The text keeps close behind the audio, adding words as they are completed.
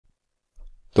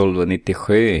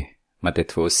1297 matte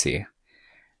 2C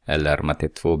eller matte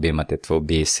 2B, matte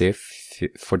 2BC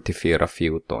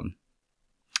 4414.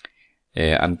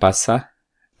 Anpassa.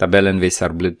 Tabellen visar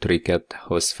blodtrycket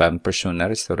hos 5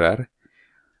 personer, står där.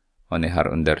 Och ni har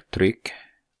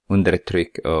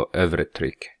undertryck och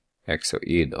övertryck, X och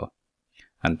Y då.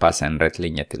 Anpassa en rätt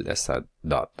linje till dessa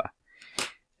data.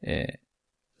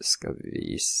 Ska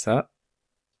visa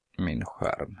min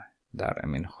skärm. Där är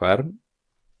min skärm.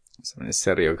 Som ni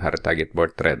ser, jag har tagit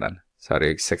bort redan. Så har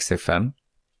jag 65.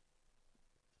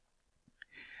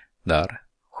 Där,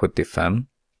 75.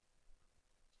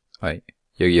 Oj,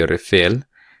 jag gör fel.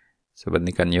 Så vad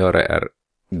ni kan göra är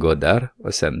gå där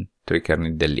och sen trycker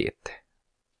ni delete.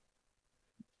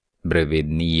 Bredvid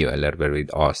 9 eller bredvid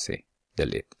AC.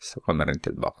 Delete. Så kommer den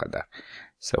tillbaka där.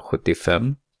 Så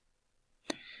 75.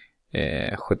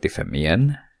 75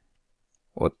 igen.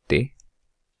 80.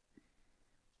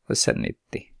 Och sen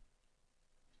 90.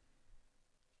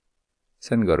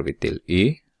 Sen går vi till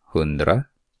Y. 100.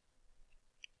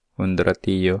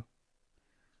 110.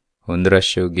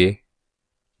 120.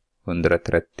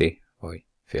 130. Oj,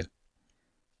 fel.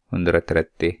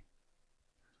 130.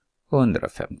 Och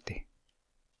 150.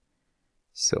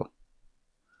 Så.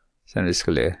 Sen vi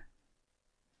skulle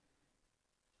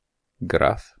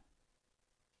graf.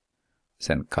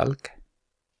 Sen kalk.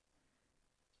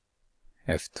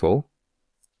 F2.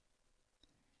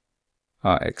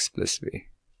 AX plus V.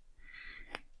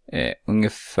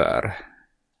 Ungefär.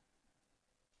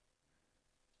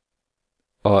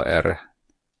 AR.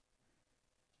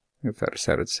 Ungefär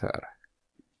ser ut så här.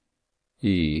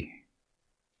 Y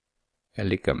är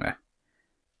lika med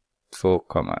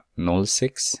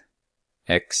 2,06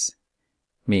 x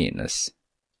minus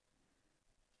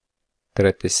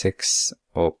 36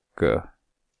 och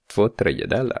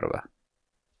 2/3, va?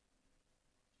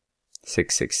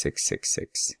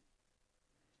 66666.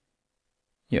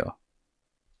 Ja.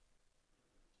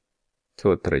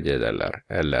 2/3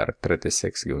 eller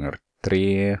 36 gånger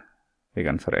 3. Vi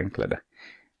kan förenkla det.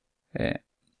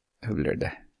 Hur blir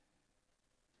det?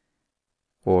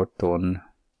 18.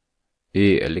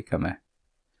 Y är lika med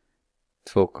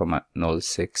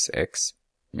 2,06x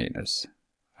minus.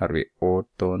 Har vi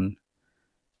 18.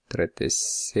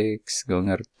 36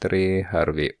 gånger 3 har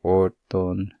vi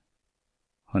 18.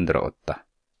 108.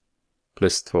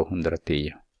 Plus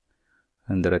 210.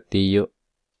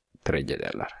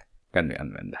 110/3 kan vi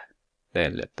använda. Det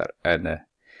är lättare än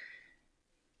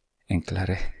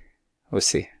enklare att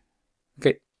se.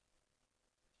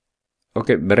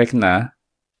 Okej, beräkna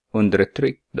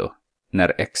undertryck då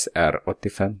när x är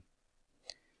 85.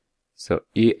 Så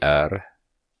y är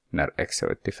när x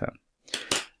är 85.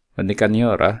 Vad ni kan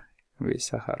göra,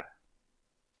 visa här.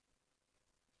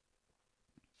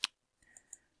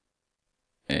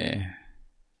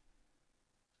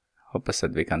 Hoppas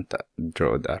att vi kan ta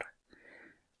draw där.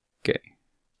 Okej.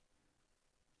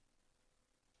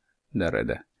 Där är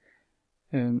det.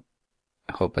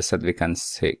 Hoppas att vi kan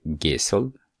se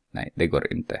g-solv. Nej, det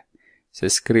går inte. Så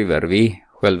skriver vi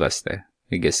självaste.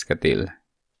 Vi ska till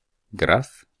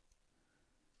graf.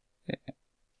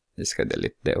 Vi ska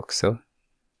delete det också.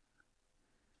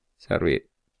 Så har vi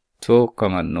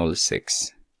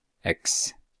 2,06 x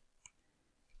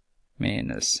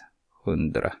minus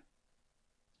 110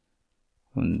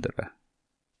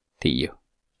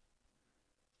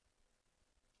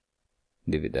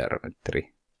 dividerar med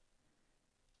 3.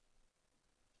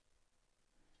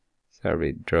 Så har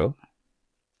vi draw.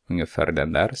 Ungefär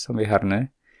den där som vi har nu.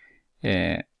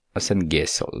 Och sen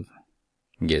g-solv.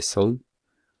 G-solv.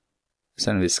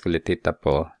 Sen vi skulle titta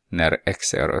på när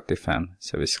x är 85.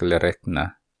 Så vi skulle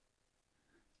räkna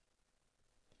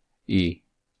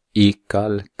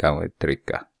y-kall kan vi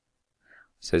trycka.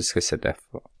 Så vi ska sätta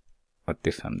på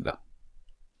 85 då.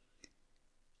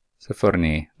 Så får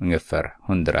ni ungefär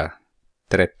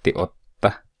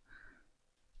 138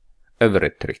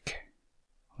 övertryck.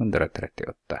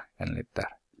 138 enligt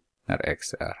där. När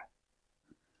x är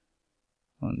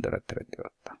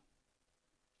 138.